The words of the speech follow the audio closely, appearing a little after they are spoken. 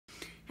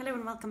Hello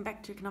and welcome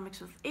back to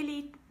Economics with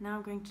Ellie. Now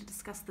I'm going to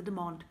discuss the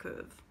demand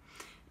curve.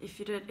 If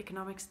you did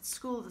economics at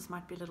school, this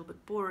might be a little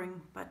bit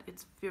boring, but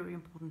it's very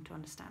important to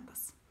understand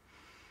this.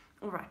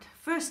 All right,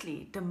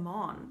 firstly,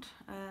 demand.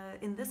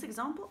 In this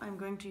example, I'm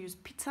going to use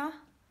pizza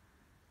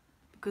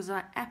because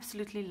I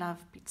absolutely love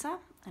pizza,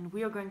 and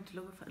we are going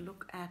to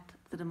look at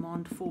the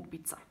demand for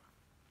pizza.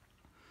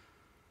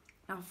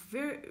 Now,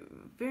 very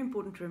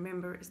important to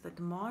remember is that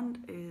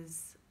demand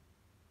is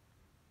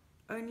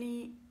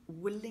only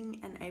willing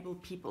and able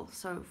people.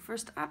 So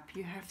first up,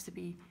 you have to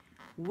be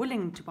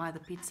willing to buy the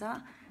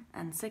pizza,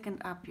 and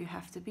second up, you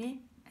have to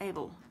be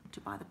able to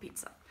buy the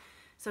pizza.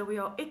 So we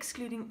are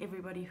excluding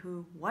everybody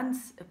who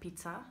wants a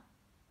pizza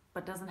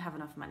but doesn't have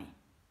enough money.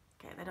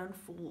 Okay, they don't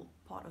fall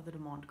part of the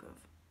demand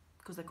curve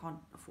because they can't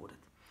afford it.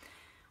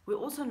 We're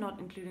also not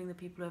including the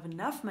people who have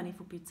enough money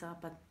for pizza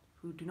but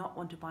who do not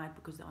want to buy it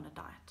because they're on a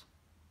diet.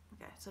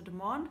 Okay, so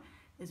demand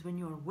is when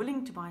you're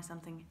willing to buy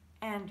something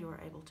and you're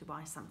able to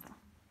buy something.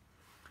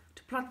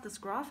 To plot this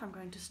graph, I'm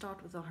going to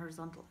start with the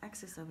horizontal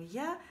axis over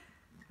here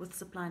with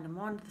supply and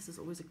demand. This is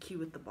always a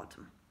Q at the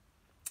bottom.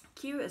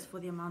 Q is for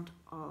the amount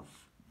of,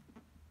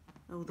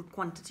 or the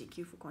quantity.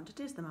 Q for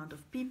quantity is the amount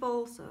of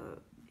people. So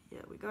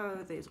here we go,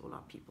 there's all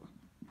our people.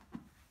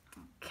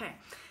 Okay,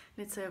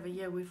 let's say over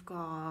here we've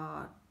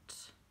got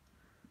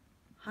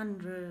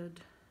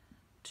 100,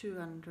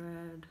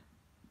 200,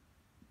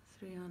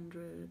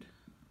 300,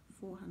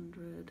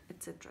 400,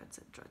 etc.,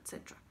 etc.,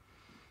 etc.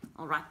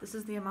 All right, this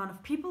is the amount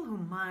of people who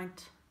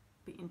might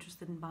be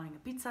interested in buying a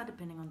pizza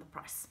depending on the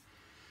price.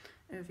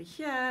 Over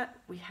here,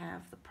 we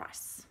have the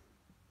price,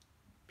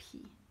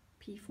 P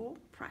for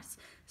price.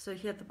 So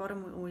here at the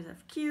bottom, we always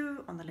have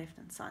Q. On the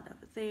left-hand side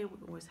over there, we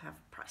always have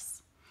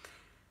price.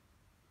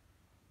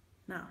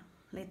 Now,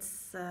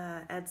 let's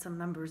add some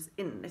numbers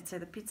in. Let's say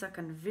the pizza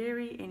can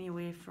vary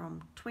anywhere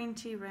from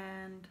 20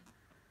 Rand,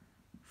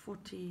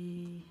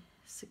 40,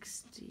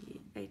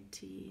 60,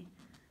 80,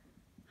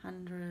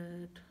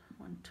 100,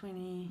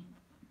 120,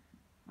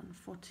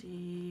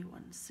 140,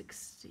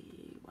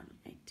 160,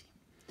 180.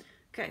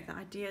 Okay, the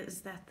idea is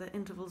that the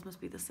intervals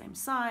must be the same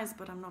size,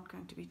 but I'm not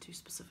going to be too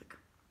specific.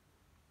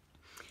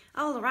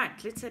 All right,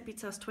 let's say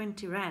pizza is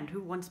 20 Rand.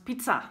 Who wants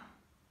pizza?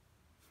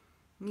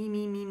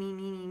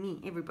 Me.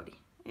 Everybody.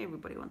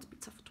 Everybody wants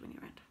pizza for 20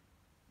 Rand.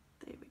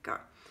 There we go.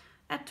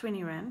 At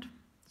 20 Rand,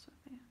 so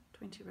there,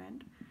 20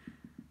 Rand,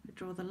 we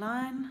draw the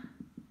line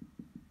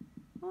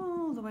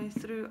all the way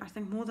through. I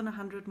think more than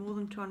 100, more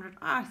than 200.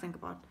 I think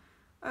about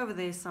over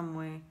there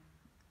somewhere,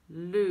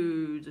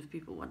 loads of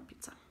people want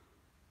pizza.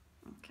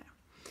 Okay.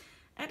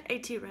 At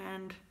 80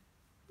 Rand,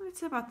 let's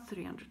say about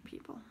 300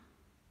 people.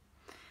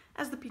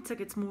 As the pizza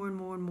gets more and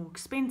more and more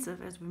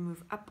expensive, as we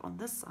move up on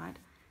this side,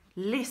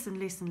 less and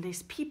less and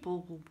less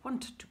people will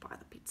want to buy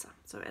the pizza.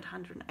 So at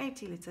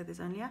 180, let's say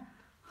there's only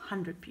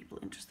 100 people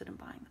interested in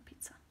buying the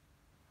pizza.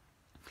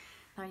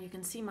 Now you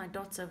can see my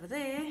dots over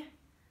there.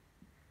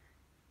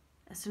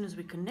 As soon as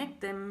we connect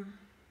them,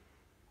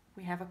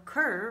 we have a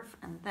curve,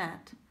 and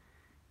that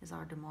is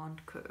our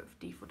demand curve,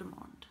 D for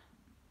demand.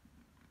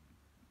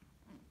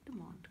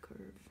 Demand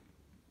curve.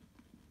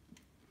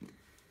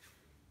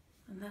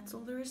 And that's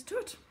all there is to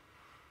it.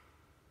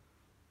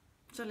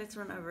 So let's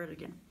run over it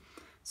again.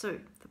 So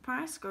the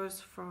price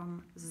goes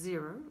from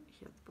 0,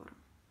 here at the bottom,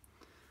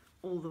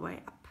 all the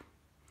way up.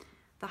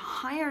 The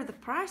higher the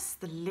price,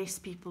 the less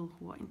people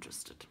who are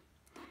interested.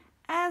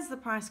 As the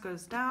price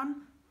goes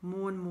down,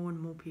 more and more and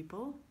more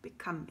people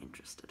become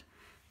interested.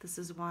 This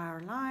is why our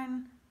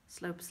line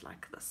slopes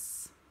like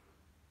this.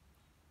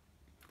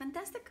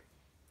 Fantastic.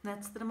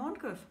 That's the demand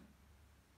curve.